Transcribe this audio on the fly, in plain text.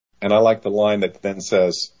And I like the line that then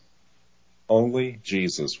says, only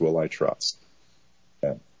Jesus will I trust.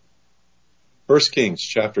 Okay. 1 Kings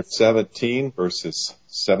chapter 17, verses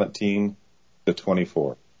 17 to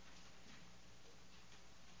 24.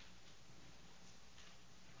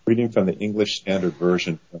 Reading from the English Standard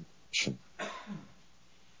Version.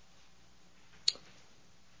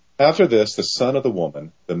 After this, the son of the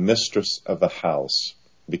woman, the mistress of the house,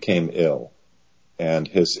 became ill, and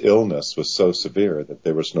his illness was so severe that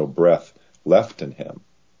there was no breath left in him.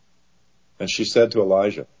 And she said to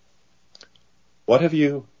Elijah, "What have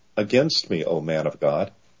you against me, O man of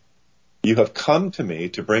God? You have come to me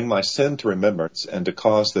to bring my sin to remembrance and to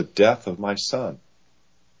cause the death of my son."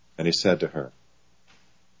 And he said to her,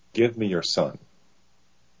 "Give me your son."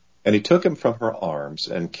 And he took him from her arms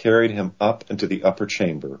and carried him up into the upper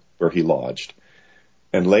chamber where he lodged,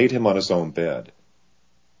 and laid him on his own bed.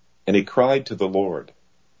 And he cried to the Lord,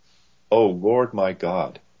 "O Lord my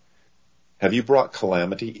God, have you brought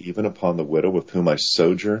calamity even upon the widow with whom I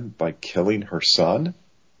sojourn by killing her son?"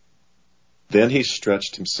 Then he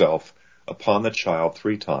stretched himself upon the child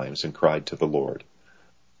 3 times and cried to the Lord,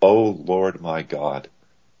 "O Lord my God,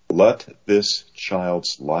 let this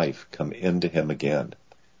child's life come into him again."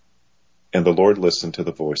 And the Lord listened to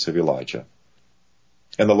the voice of Elijah.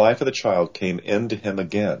 And the life of the child came into him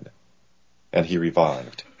again, and he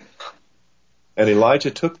revived. And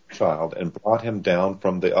Elijah took the child and brought him down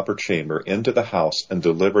from the upper chamber into the house and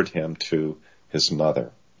delivered him to his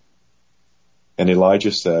mother. And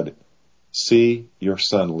Elijah said, "See, your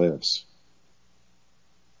son lives."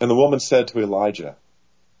 And the woman said to Elijah,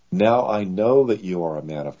 "Now I know that you are a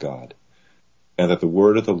man of God, and that the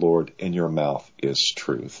word of the Lord in your mouth is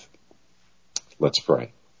truth." Let's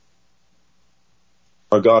pray.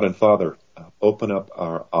 Our God and Father, open up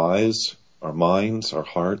our eyes, our minds, our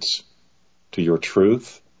hearts to your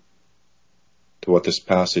truth, to what this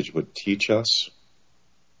passage would teach us,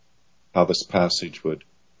 how this passage would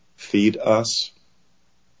feed us,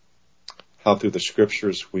 how through the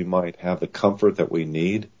scriptures we might have the comfort that we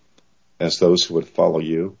need as those who would follow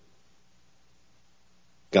you.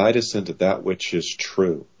 Guide us into that which is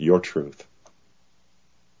true, your truth.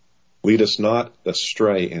 Lead us not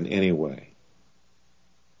astray in any way.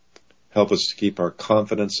 Help us to keep our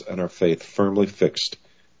confidence and our faith firmly fixed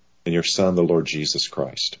in your Son, the Lord Jesus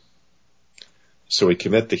Christ. So we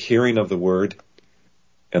commit the hearing of the word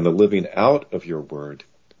and the living out of your word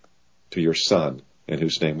to your Son, in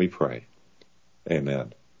whose name we pray.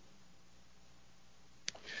 Amen.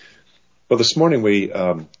 Well, this morning we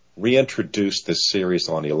reintroduced this series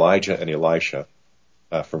on Elijah and Elisha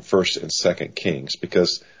from 1st and 2nd Kings,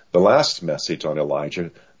 because the last message on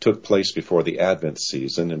Elijah took place before the Advent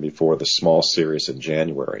season and before the small series in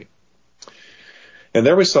January. And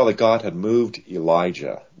there we saw that God had moved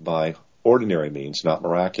Elijah by ordinary means, not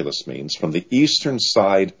miraculous means, from the eastern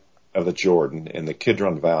side of the Jordan in the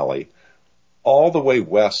Kidron Valley all the way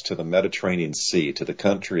west to the Mediterranean Sea, to the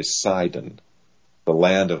country of Sidon, the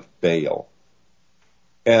land of Baal.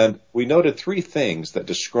 And we noted 3 things that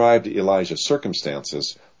described Elijah's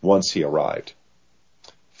circumstances once he arrived.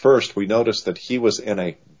 First, we noticed that he was in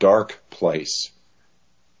a dark place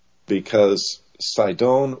because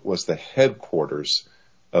Sidon was the headquarters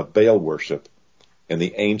of Baal worship in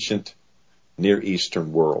the ancient Near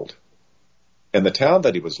Eastern world. And the town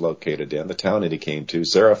that he was located in, the town that he came to,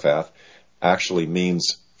 Zarephath, actually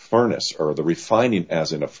means furnace, or the refining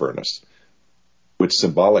as in a furnace, which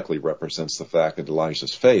symbolically represents the fact that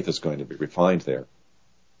Elijah's faith is going to be refined there.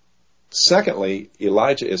 Secondly,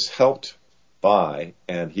 Elijah is helped by,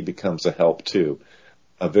 and he becomes a help to,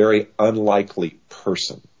 a very unlikely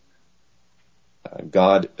person.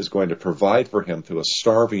 God is going to provide for him through a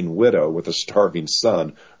starving widow with a starving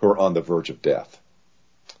son who are on the verge of death.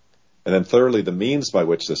 And then thirdly, the means by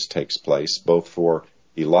which this takes place, both for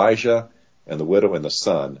Elijah and the widow and the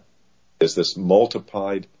son, is this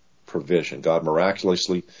multiplied provision. God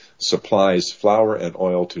miraculously supplies flour and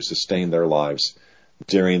oil to sustain their lives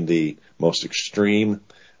during the most extreme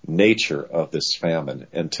nature of this famine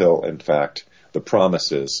until, in fact, the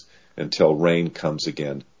promise is until rain comes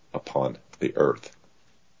again upon the earth.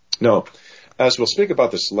 Now, as we'll speak about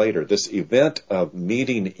this later, this event of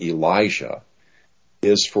meeting Elijah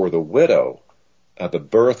is for the widow the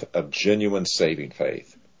birth of genuine saving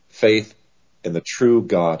faith, faith in the true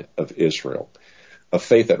God of Israel, a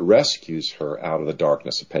faith that rescues her out of the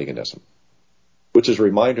darkness of paganism, which is a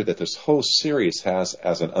reminder that this whole series has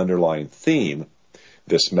as an underlying theme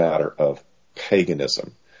this matter of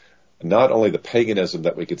paganism. Not only the paganism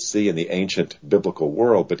that we could see in the ancient biblical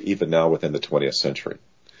world, but even now within the 20th century.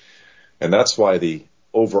 And that's why the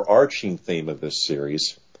overarching theme of this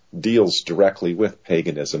series deals directly with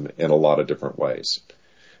paganism in a lot of different ways.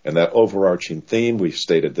 And that overarching theme we've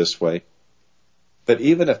stated this way, that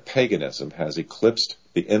even if paganism has eclipsed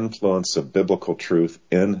the influence of biblical truth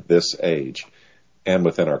in this age and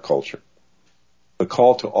within our culture, the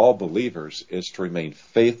call to all believers is to remain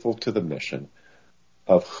faithful to the mission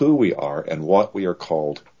of who we are and what we are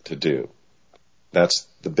called to do. That's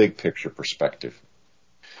the big picture perspective.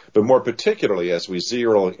 But more particularly, as we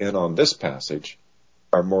zero in on this passage,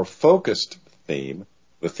 our more focused theme,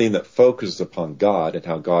 the theme that focuses upon God and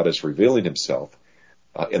how God is revealing himself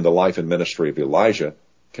in the life and ministry of Elijah,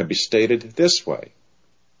 can be stated this way: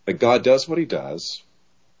 that God does what he does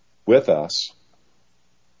with us,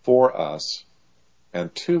 for us,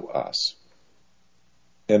 and to us,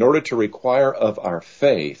 in order to require of our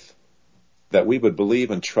faith that we would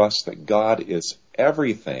believe and trust that God is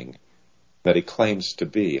everything that he claims to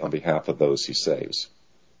be on behalf of those he saves.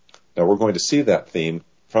 Now, we're going to see that theme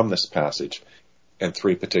from this passage in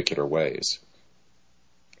three particular ways.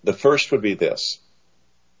 The first would be this: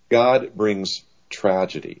 God brings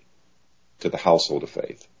tragedy to the household of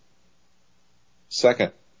faith.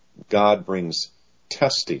 Second, God brings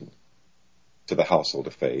testing to the household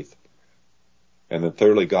of faith. And then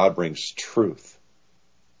thirdly, God brings truth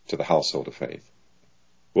to the household of faith.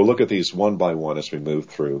 We'll look at these one by one as we move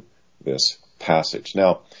through this passage.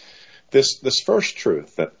 Now, this first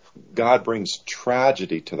truth, that God brings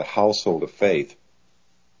tragedy to the household of faith,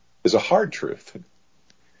 is a hard truth.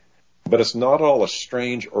 But it's not all a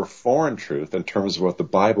strange or foreign truth in terms of what the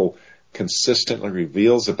Bible consistently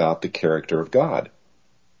reveals about the character of God.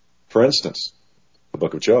 For instance, the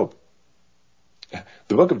book of Job.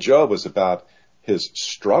 The book of Job is about his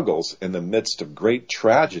struggles in the midst of great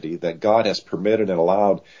tragedy that God has permitted and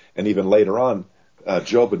allowed. And even later on,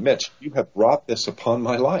 Job admits, "You have brought this upon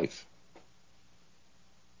my life."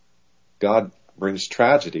 God brings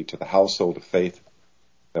tragedy to the household of faith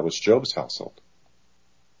that was Job's household.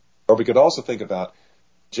 Or we could also think about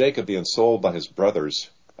Jacob being sold by his brothers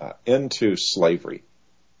into slavery.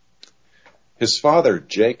 His father,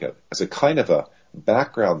 Jacob, as a kind of a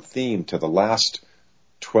background theme to the last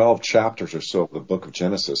 12 chapters or so of the book of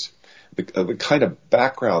Genesis, the kind of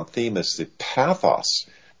background theme is the pathos,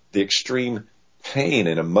 the extreme pain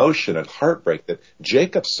and emotion and heartbreak that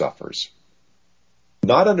Jacob suffers,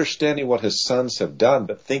 not understanding what his sons have done,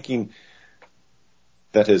 but thinking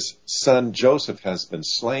that his son Joseph has been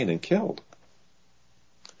slain and killed.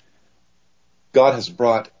 God has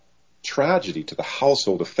brought tragedy to the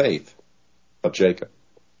household of faith of Jacob.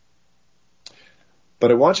 But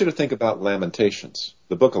I want you to think about Lamentations,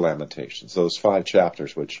 the book of Lamentations, those 5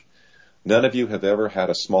 chapters, which none of you have ever had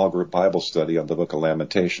a small group Bible study on the book of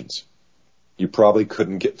Lamentations. You probably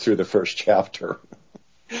couldn't get through the first chapter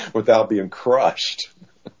without being crushed.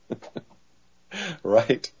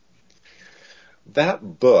 Right?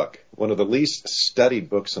 That book, one of the least studied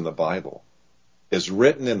books in the Bible, is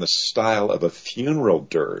written in the style of a funeral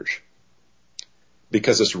dirge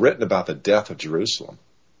because it's written about the death of Jerusalem.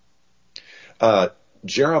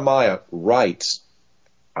 Jeremiah writes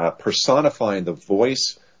personifying the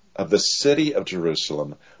voice of the city of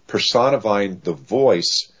Jerusalem, personifying the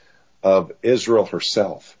voice of Israel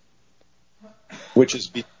herself, which is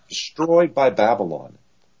being destroyed by Babylon.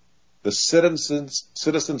 The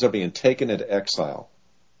citizens are being taken into exile.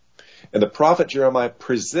 And the prophet Jeremiah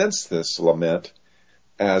presents this lament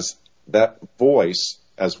as that voice,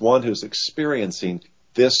 as one who's experiencing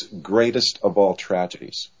this greatest of all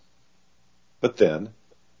tragedies. But then,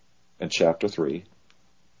 in chapter 3,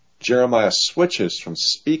 Jeremiah switches from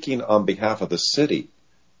speaking on behalf of the city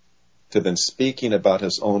to then speaking about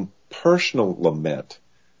his own personal lament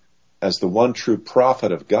as the one true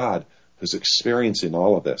prophet of God who's experiencing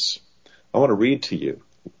all of this. I want to read to you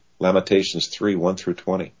Lamentations 3, 1 through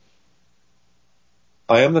 20.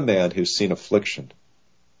 I am the man who's seen affliction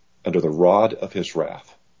under the rod of his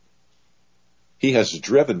wrath. He has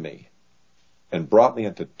driven me and brought me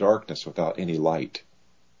into darkness without any light.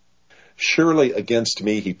 Surely against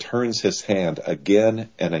me he turns his hand again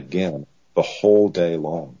and again the whole day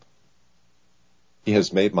long. He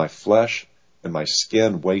has made my flesh and my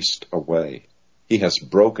skin waste away. He has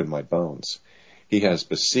broken my bones. He has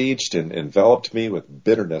besieged and enveloped me with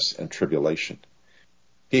bitterness and tribulation.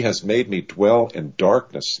 He has made me dwell in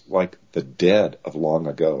darkness like the dead of long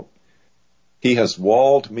ago. He has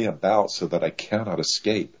walled me about so that I cannot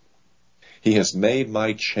escape. He has made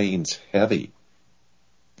my chains heavy.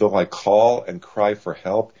 Though I call and cry for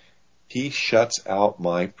help, he shuts out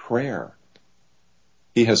my prayer.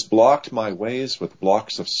 He has blocked my ways with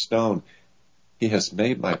blocks of stone. He has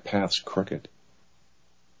made my paths crooked.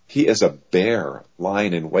 He is a bear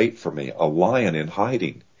lying in wait for me, a lion in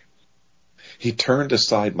hiding. He turned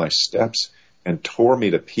aside my steps and tore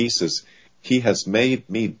me to pieces. He has made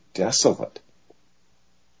me desolate.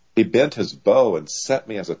 He bent his bow and set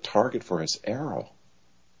me as a target for his arrow.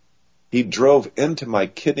 He drove into my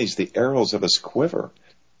kidneys the arrows of his quiver.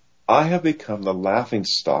 I have become the laughing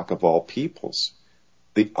stock of all peoples,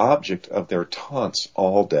 the object of their taunts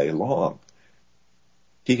all day long.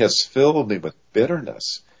 He has filled me with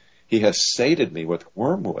bitterness. He has sated me with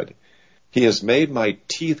wormwood. He has made my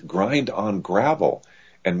teeth grind on gravel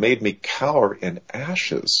and made me cower in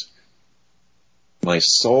ashes. My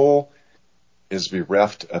soul is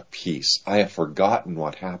bereft of peace. I have forgotten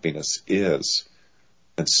what happiness is.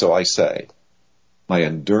 And so I say, my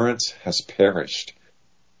endurance has perished.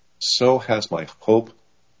 So has my hope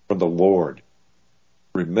from the Lord.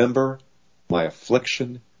 Remember my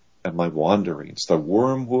affliction and my wanderings, the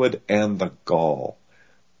wormwood and the gall.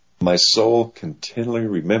 My soul continually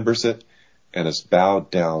remembers it and is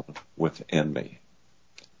bowed down within me.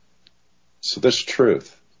 So this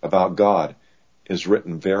truth about God is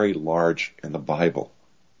written very large in the Bible,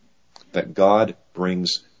 that God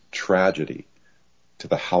brings tragedy to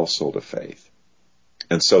the household of faith.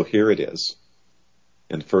 And so here it is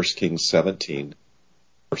in 1 Kings 17,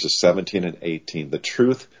 verses 17 and 18. The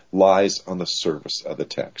truth lies on the surface of the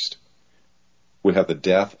text. We have the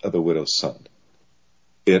death of the widow's son.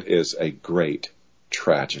 It is a great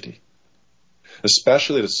tragedy,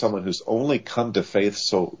 especially to someone who's only come to faith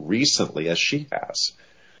so recently as she has.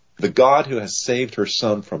 The God who has saved her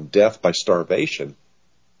son from death by starvation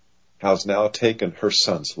has now taken her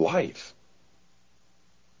son's life.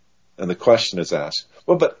 And the question is asked,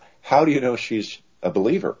 well, but how do you know she's a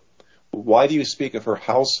believer? Why do you speak of her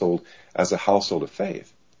household as a household of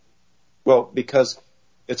faith? Well, because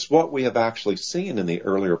it's what we have actually seen in the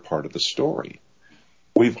earlier part of the story.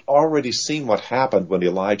 We've already seen what happened when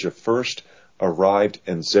Elijah first arrived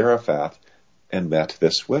in Zarephath and met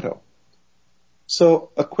this widow. So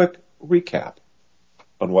a quick recap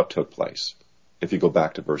on what took place. If you go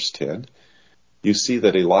back to verse 10, you see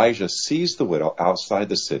that Elijah sees the widow outside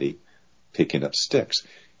the city picking up sticks.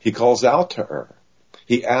 He calls out to her.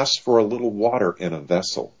 He asks for a little water in a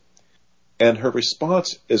vessel. And her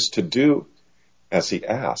response is to do as he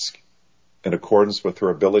asked, in accordance with her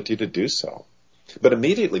ability to do so. But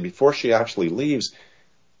immediately before she actually leaves,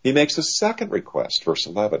 he makes a second request, verse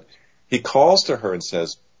 11. He calls to her and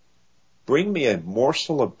says, bring me a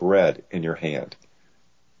morsel of bread in your hand.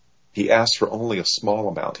 He asks for only a small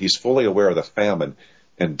amount. He's fully aware of the famine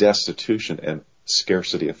and destitution and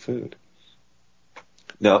scarcity of food.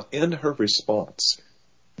 Now, in her response,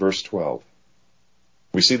 verse 12,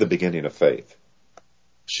 we see the beginning of faith.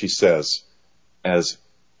 She says, as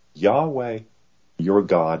Yahweh, your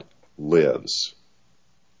God, lives.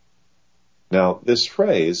 Now, this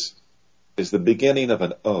phrase is the beginning of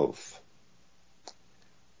an oath.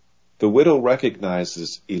 The widow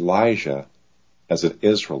recognizes Elijah as an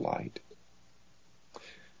Israelite.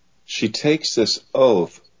 She takes this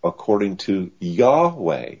oath according to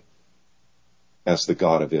Yahweh as the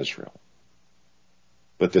God of Israel.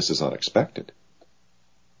 But this is unexpected.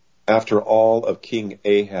 After all of King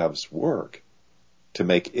Ahab's work to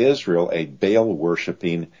make Israel a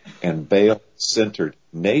Baal-worshipping and Baal-centered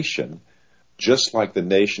nation, just like the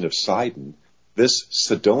nation of Sidon, this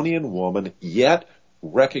Sidonian woman yet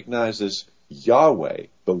recognizes Yahweh,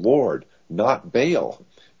 the Lord, not Baal,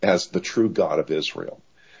 as the true God of Israel.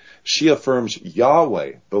 She affirms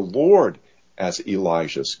Yahweh, the Lord, as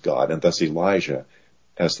Elijah's God, and thus Elijah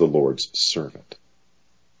as the Lord's servant.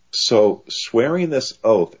 So, swearing this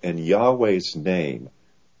oath in Yahweh's name,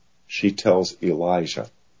 she tells Elijah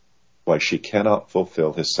why she cannot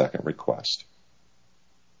fulfill his second request.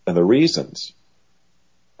 And the reasons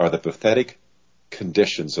are the pathetic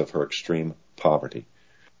conditions of her extreme poverty.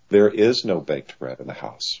 There is no baked bread in the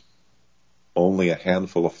house, only a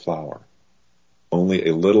handful of flour, only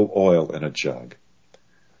a little oil in a jug,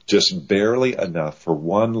 just barely enough for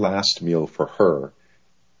one last meal for her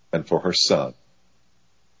and for her son,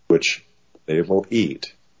 which they will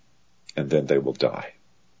eat, and then they will die.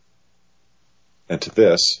 And to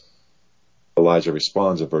this, Elijah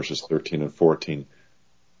responds in verses 13 and 14,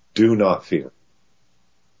 do not fear.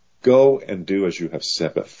 Go and do as you have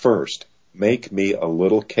said, but first make me a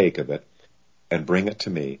little cake of it and bring it to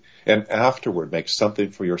me, and afterward make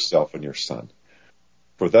something for yourself and your son.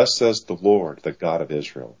 For thus says the Lord, the God of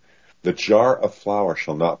Israel, the jar of flour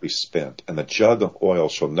shall not be spent, and the jug of oil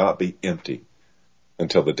shall not be empty,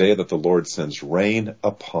 until the day that the Lord sends rain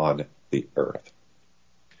upon the earth.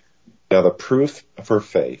 Now the proof of her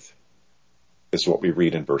faith is what we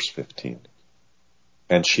read in verse 15.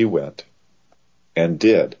 And she went and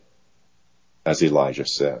did as Elijah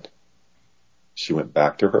said. She went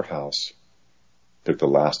back to her house, took the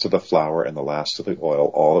last of the flour and the last of the oil,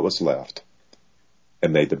 all that was left,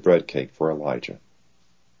 and made the bread cake for Elijah.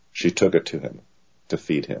 She took it to him to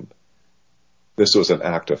feed him. This was an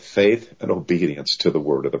act of faith and obedience to the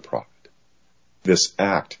word of the prophet. This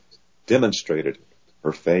act demonstrated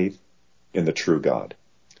her faith in the true God.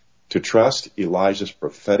 To trust Elijah's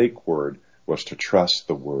prophetic word was to trust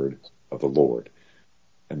the word of the Lord.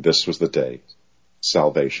 And this was the day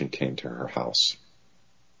salvation came to her house.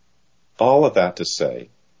 All of that to say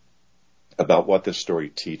about what this story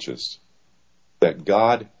teaches, that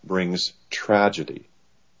God brings tragedy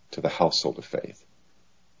to the household of faith.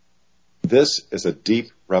 This is a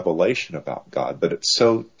deep revelation about God, but it's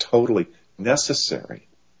so totally necessary.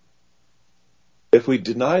 If we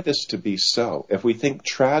deny this to be so, if we think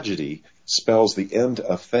tragedy spells the end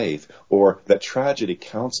of faith, or that tragedy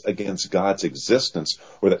counts against God's existence,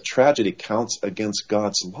 or that tragedy counts against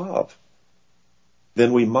God's love,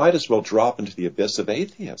 then we might as well drop into the abyss of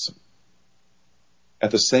atheism.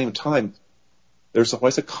 At the same time, there's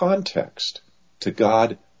always a context to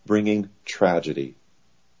God bringing tragedy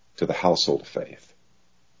to the household of faith.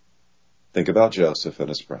 Think about Joseph and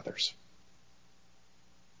his brothers.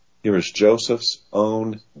 Here is Joseph's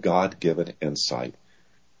own God-given insight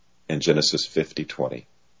in Genesis 50:20.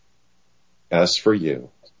 As for you,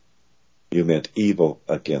 you meant evil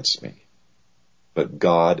against me, but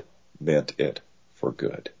God meant it for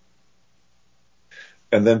good.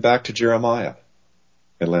 And then back to Jeremiah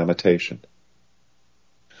in Lamentation.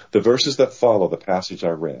 The verses that follow the passage I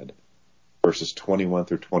read, verses 21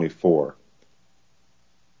 through 24,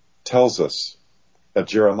 tells us of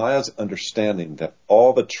Jeremiah's understanding that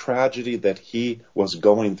all the tragedy that he was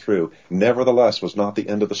going through, nevertheless, was not the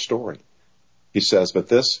end of the story. He says, but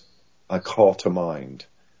this I call to mind,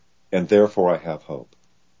 and therefore I have hope.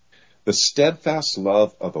 The steadfast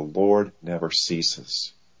love of the Lord never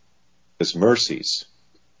ceases. His mercies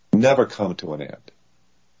never come to an end.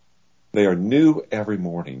 They are new every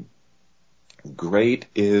morning. Great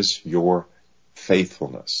is your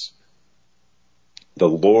faithfulness. The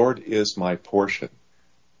Lord is my portion,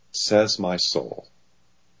 says my soul.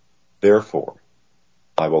 Therefore,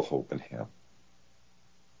 I will hope in him.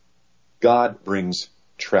 God brings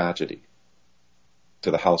tragedy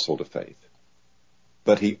to the household of faith,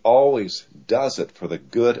 but he always does it for the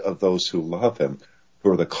good of those who love him,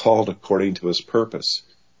 who are the called according to his purpose,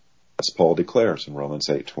 as Paul declares in Romans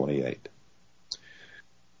 8:28.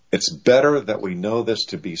 It's better that we know this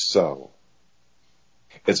to be so.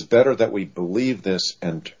 It's better that we believe this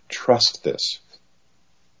and trust this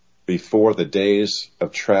before the days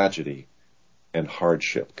of tragedy and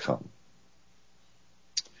hardship come.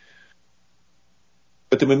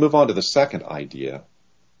 But then we move on to the second idea.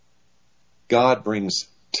 God brings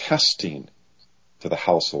testing to the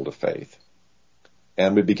household of faith.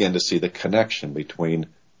 And we begin to see the connection between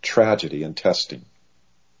tragedy and testing.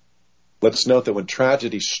 Let's note that when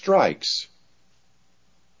tragedy strikes,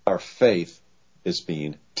 our faith is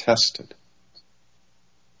being tested.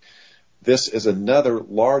 This is another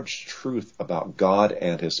large truth about God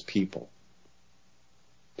and his people.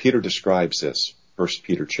 Peter describes this, 1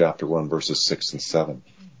 Peter chapter 1, verses 6 and 7.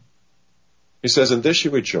 He says, in this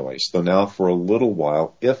you rejoice, though now for a little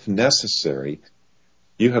while, if necessary,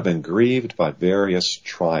 you have been grieved by various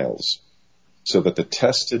trials, so that the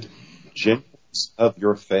tested genuineness of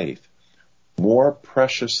your faith, more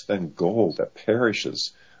precious than gold that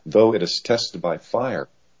perishes, though it is tested by fire,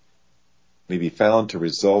 may be found to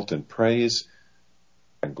result in praise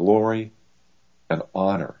and glory and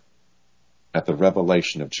honor at the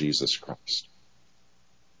revelation of Jesus Christ.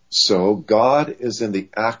 So God is in the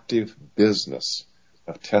active business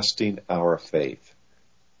of testing our faith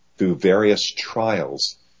through various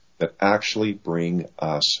trials that actually bring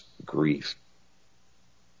us grief.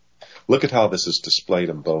 Look at how this is displayed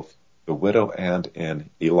in both the widow and in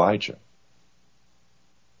Elijah.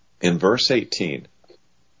 In verse 18,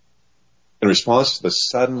 in response to the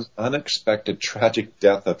sudden, unexpected, tragic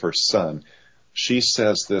death of her son, she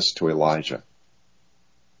says this to Elijah.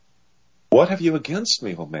 What have you against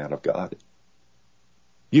me, O man of God?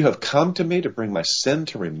 You have come to me to bring my sin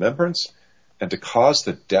to remembrance and to cause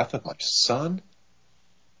the death of my son?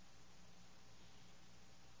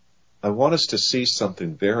 I want us to see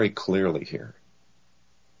something very clearly here.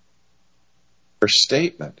 Her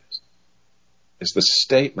statement is the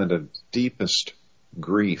statement of deepest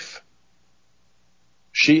grief.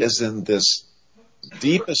 She is in this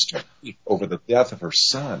deepest grief over the death of her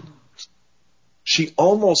son. She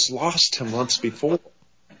almost lost him once before.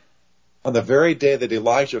 On the very day that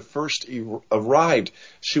Elijah first arrived,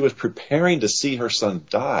 she was preparing to see her son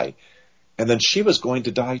die, and then she was going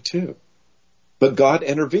to die too. But God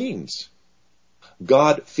intervenes.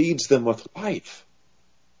 God feeds them with life.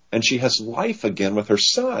 And she has life again with her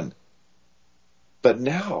son. But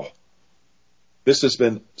now, this has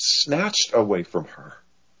been snatched away from her.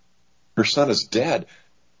 Her son is dead.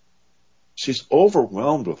 She's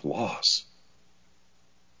overwhelmed with loss.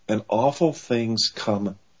 And awful things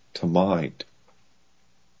come to mind.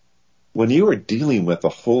 When you are dealing with the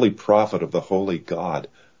holy prophet of the holy God,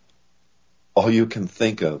 all you can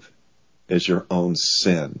think of is your own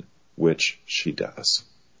sin, which she does.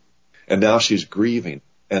 And now she's grieving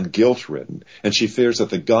and guilt-ridden, and she fears that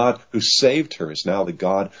the God who saved her is now the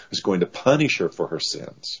God who's going to punish her for her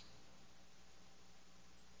sins.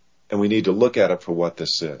 And we need to look at it for what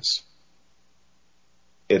this is.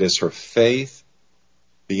 It is her faith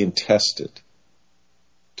being tested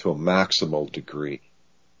to a maximal degree.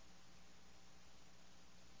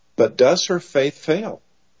 But does her faith fail?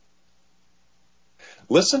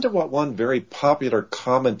 Listen to what one very popular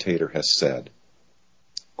commentator has said.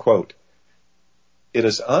 Quote, "It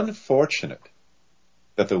is unfortunate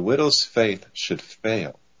that the widow's faith should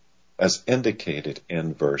fail, as indicated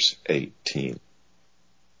in verse 18.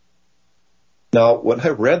 Now, when I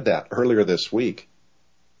read that earlier this week,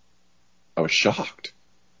 I was shocked,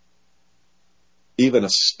 even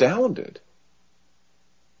astounded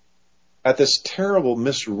at this terrible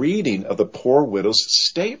misreading of the poor widow's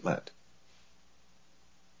statement.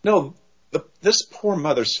 No, this poor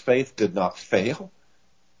mother's faith did not fail.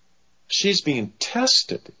 She's being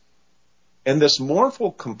tested. And this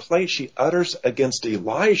mournful complaint she utters against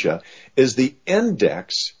Elijah is the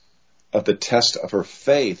index of the test of her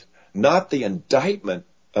faith, not the indictment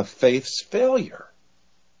of faith's failure.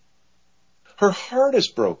 Her heart is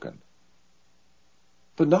broken,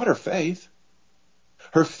 but not her faith.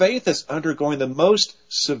 Her faith is undergoing the most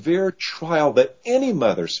severe trial that any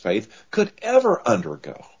mother's faith could ever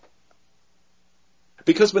undergo.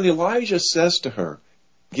 Because when Elijah says to her,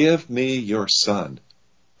 "Give me your son,"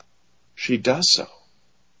 she does so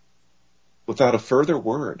without a further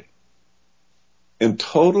word, in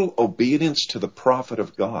total obedience to the prophet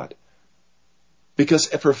of God. Because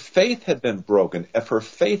if her faith had been broken, if her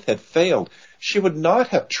faith had failed, she would not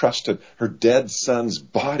have trusted her dead son's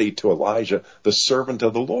body to Elijah, the servant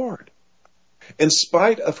of the Lord. In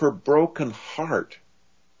spite of her broken heart,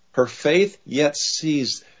 her faith yet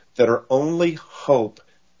sees that her only hope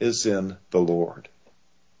is in the Lord.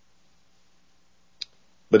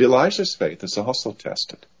 But Elijah's faith is also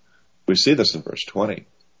tested. We see this in verse 20.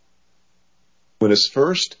 When his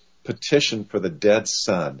first petition for the dead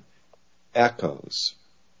son echoes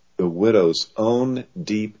the widow's own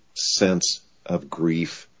deep sense of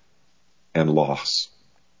grief and loss.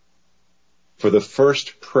 For the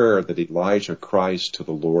first prayer that Elijah cries to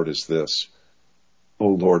the Lord is this: "O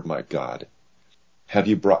Lord my God, have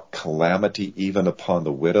you brought calamity even upon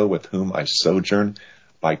the widow with whom I sojourn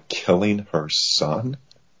by killing her son?"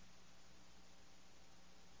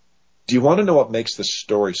 Do you want to know what makes this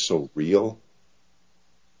story so real,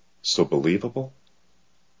 so believable,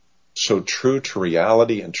 so true to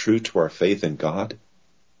reality and true to our faith in God?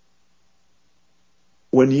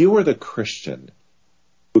 When you are the Christian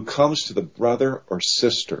who comes to the brother or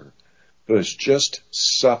sister who has just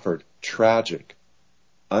suffered tragic,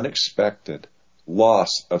 unexpected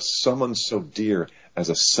loss of someone so dear as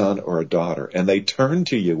a son or a daughter, and they turn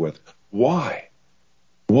to you with, "Why?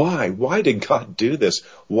 Why? Why did God do this?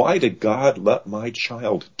 Why did God let my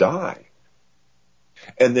child die?"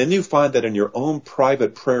 And then you find that in your own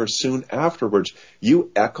private prayer soon afterwards,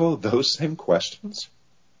 you echo those same questions.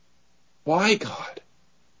 Why, God?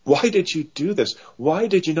 Why did you do this? Why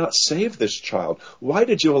did you not save this child? Why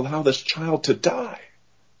did you allow this child to die?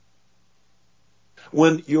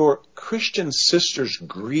 When your Christian sister's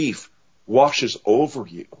grief washes over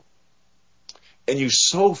you, and you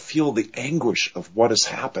so feel the anguish of what has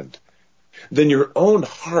happened, then your own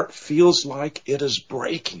heart feels like it is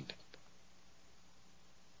breaking.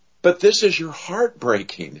 But this is your heart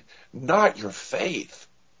breaking, not your faith.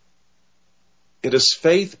 It is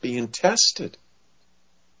faith being tested.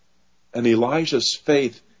 And Elijah's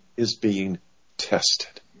faith is being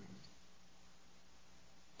tested.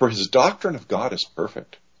 For his doctrine of God is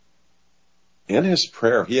perfect. In his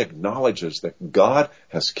prayer, he acknowledges that God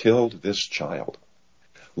has killed this child.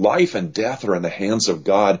 Life and death are in the hands of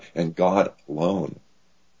God and God alone.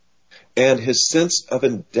 And his sense of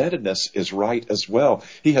indebtedness is right as well.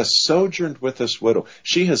 He has sojourned with this widow.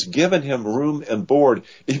 She has given him room and board,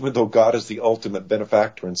 even though God is the ultimate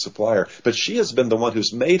benefactor and supplier. But she has been the one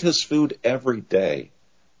who's made his food every day.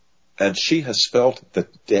 And she has felt the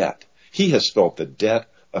debt. He has felt the debt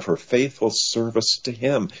of her faithful service to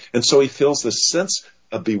him. And so he feels this sense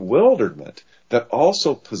of bewilderment that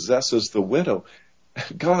also possesses the widow.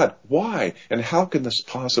 God, why? And how can this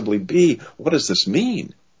possibly be? What does this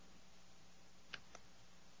mean?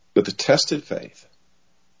 But the tested faith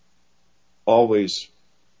always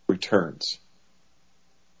returns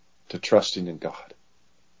to trusting in God.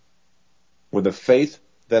 When the faith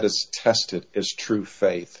that is tested is true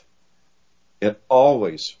faith, it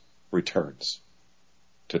always returns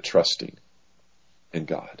to trusting in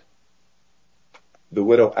God. The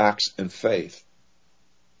widow acts in faith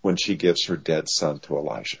when she gives her dead son to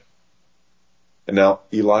Elijah. And now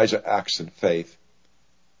Elijah acts in faith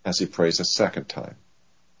as he prays a second time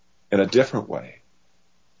in a different way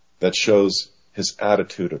that shows his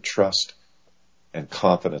attitude of trust and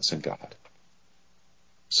confidence in God.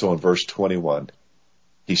 So in verse 21,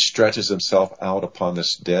 he stretches himself out upon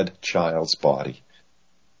this dead child's body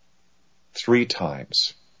 3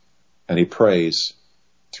 times, and he prays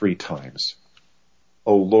 3 times.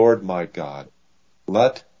 O Lord my God,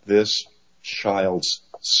 let this child's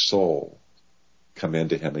soul come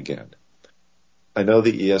into him again. I know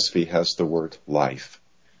the ESV has the word life,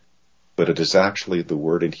 but it is actually the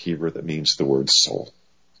word in Hebrew that means the word soul.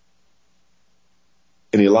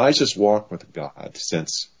 In Elijah's walk with God,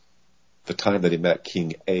 since the time that he met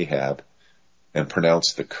King Ahab and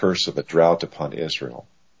pronounced the curse of a drought upon Israel,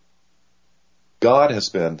 God has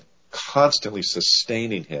been constantly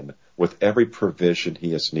sustaining him with every provision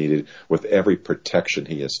he has needed, with every protection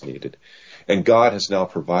he has needed. And God has now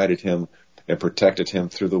provided him and protected him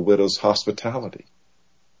through the widow's hospitality.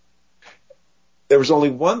 There was only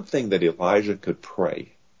one thing that Elijah could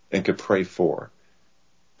pray and could pray for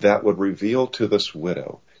that would reveal to this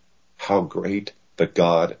widow how great the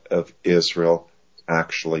God of Israel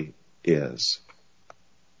actually is.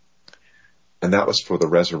 And that was for the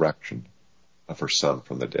resurrection of her son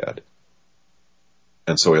from the dead.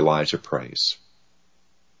 And so Elijah prays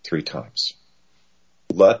 3 times.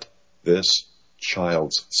 Let this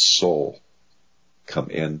child's soul come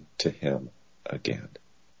into him again.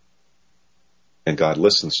 And God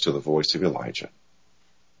listens to the voice of Elijah.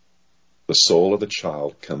 The soul of the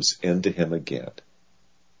child comes into him again.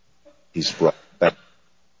 He's brought back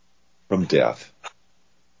from death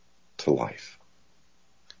to life.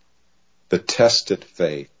 The tested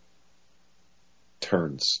faith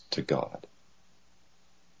turns to God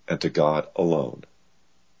and to God alone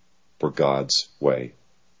for God's way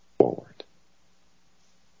forward.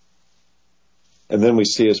 And then we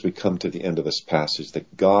see as we come to the end of this passage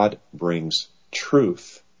that God brings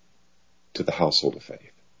truth to the household of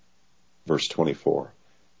faith. Verse 24.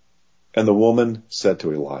 And the woman said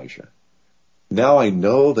to Elijah, now I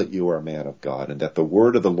know that you are a man of God and that the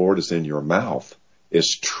word of the Lord is in your mouth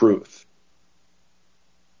is truth.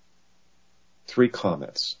 3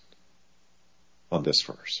 comments on this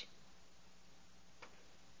verse.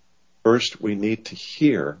 First, we need to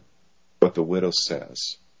hear what the widow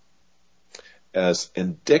says as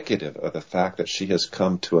indicative of the fact that she has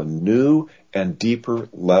come to a new and deeper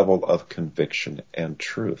level of conviction and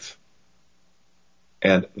truth.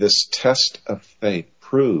 And this test of faith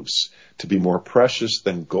proves to be more precious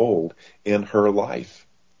than gold in her life.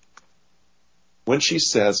 When she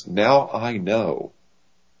says, now I know,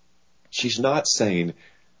 she's not saying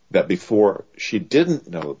that before she didn't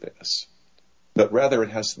know this, but rather it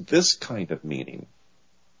has this kind of meaning.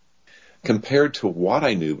 Compared to what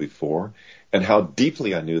I knew before, and how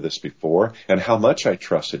deeply I knew this before, and how much I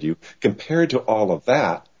trusted you, compared to all of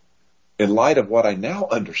that, in light of what I now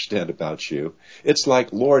understand about you, it's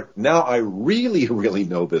like, Lord, now I really, really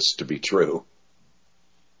know this to be true.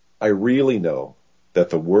 I really know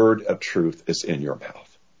that the word of truth is in your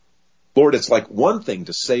mouth. Lord, it's like one thing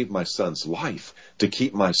to save my son's life, to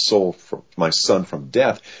keep my son from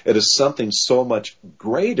death. It is something so much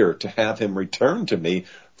greater to have him return to me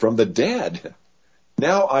from the dead.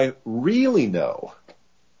 Now I really know.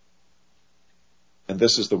 And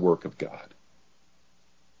this is the work of God,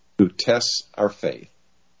 who tests our faith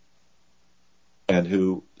and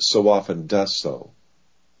who so often does so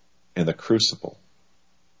in the crucible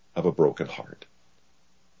of a broken heart.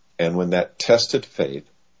 And when that tested faith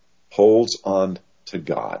holds on to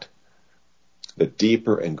God, the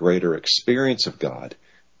deeper and greater experience of God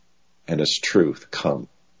and His truth come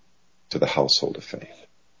to the household of faith.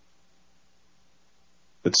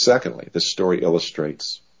 But secondly, this story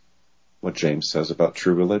illustrates what James says about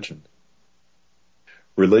true religion.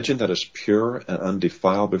 Religion that is pure and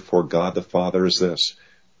undefiled before God the Father is this: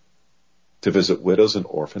 to visit widows and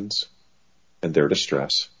orphans in their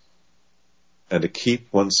distress, and to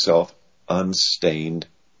keep oneself unstained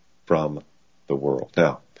from the world.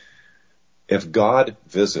 Now, if God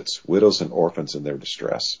visits widows and orphans in their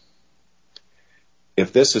distress,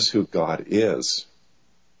 If this is who God is,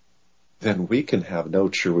 then we can have no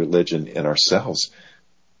true religion in ourselves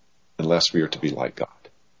unless we are to be like God.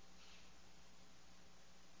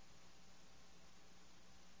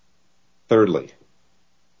 Thirdly,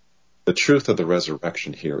 the truth of the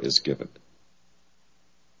resurrection here is given.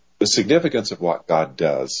 The significance of what God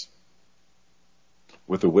does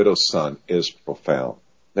with the widow's son is profound.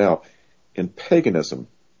 Now, in paganism,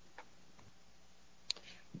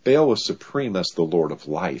 Baal was supreme as the Lord of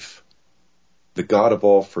life, the God of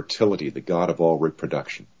all fertility, the God of all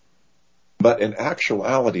reproduction. But in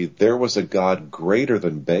actuality, there was a God greater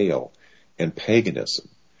than Baal in paganism,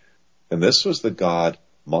 and this was the god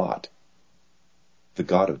Mot, the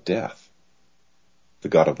god of death, the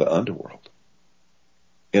god of the underworld.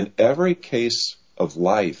 In every case of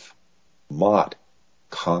life, Mot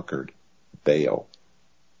conquered Baal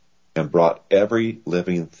and brought every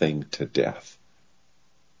living thing to death.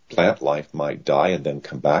 Plant life might die and then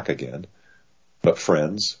come back again, but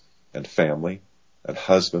friends and family and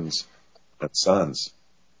husbands and sons,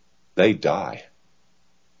 they die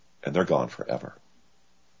and they're gone forever.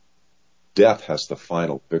 Death has the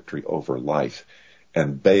final victory over life,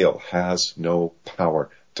 and Baal has no power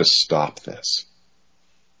to stop this.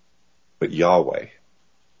 But Yahweh,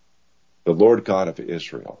 the Lord God of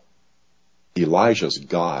Israel, Elijah's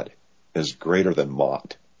God, is greater than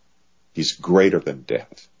Mot. He's greater than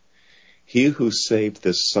death. He who saved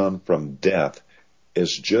this son from death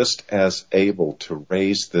is just as able to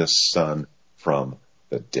raise this son from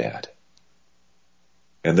the dead.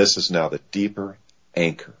 And this is now the deeper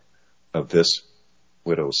anchor of this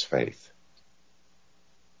widow's faith.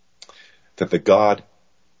 That the God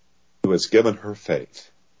who has given her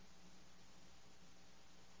faith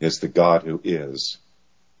is the God who is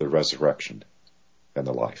the resurrection and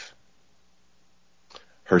the life.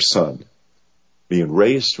 Her son, being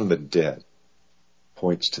raised from the dead,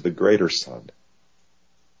 points to the greater Son,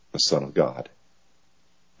 the Son of God,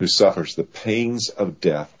 who suffers the pains of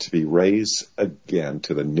death to be raised again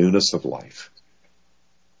to the newness of life,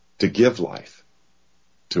 to give life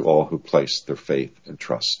to all who place their faith and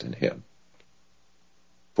trust in him.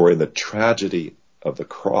 For in the tragedy of the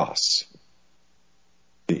cross,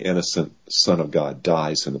 the innocent Son of God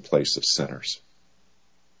dies in the place of sinners.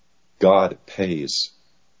 God pays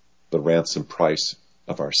the ransom price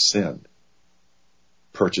of our sin,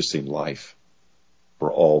 purchasing life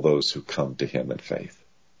for all those who come to him in faith.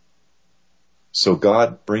 So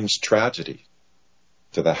God brings tragedy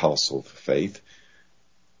to the household of faith.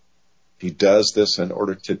 He does this in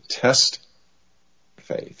order to test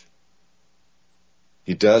faith.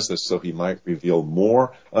 He does this so he might reveal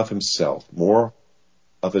more of himself, more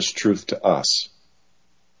of his truth to us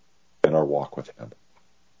in our walk with him.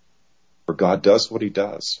 For God does what he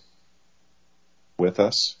does with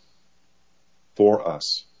us, for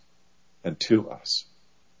us, and to us,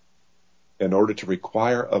 in order to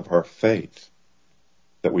require of our faith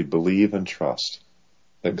that we believe and trust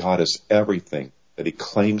that God is everything that he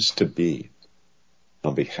claims to be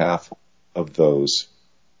on behalf of those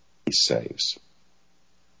he saves.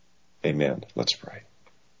 Amen. Let's pray.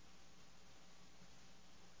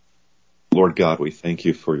 Lord God, we thank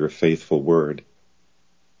you for your faithful word,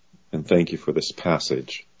 and thank you for this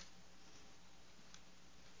passage,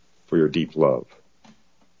 for your deep love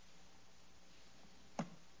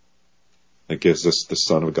that gives us the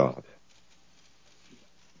Son of God.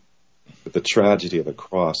 But the tragedy of the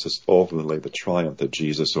cross is ultimately the triumph of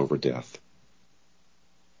Jesus over death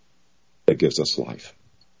that gives us life.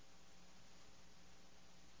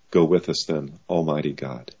 Go with us then, Almighty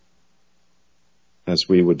God, as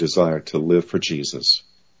we would desire to live for Jesus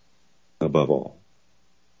above all.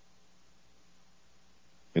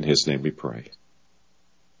 In his name we pray.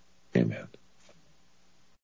 Amen.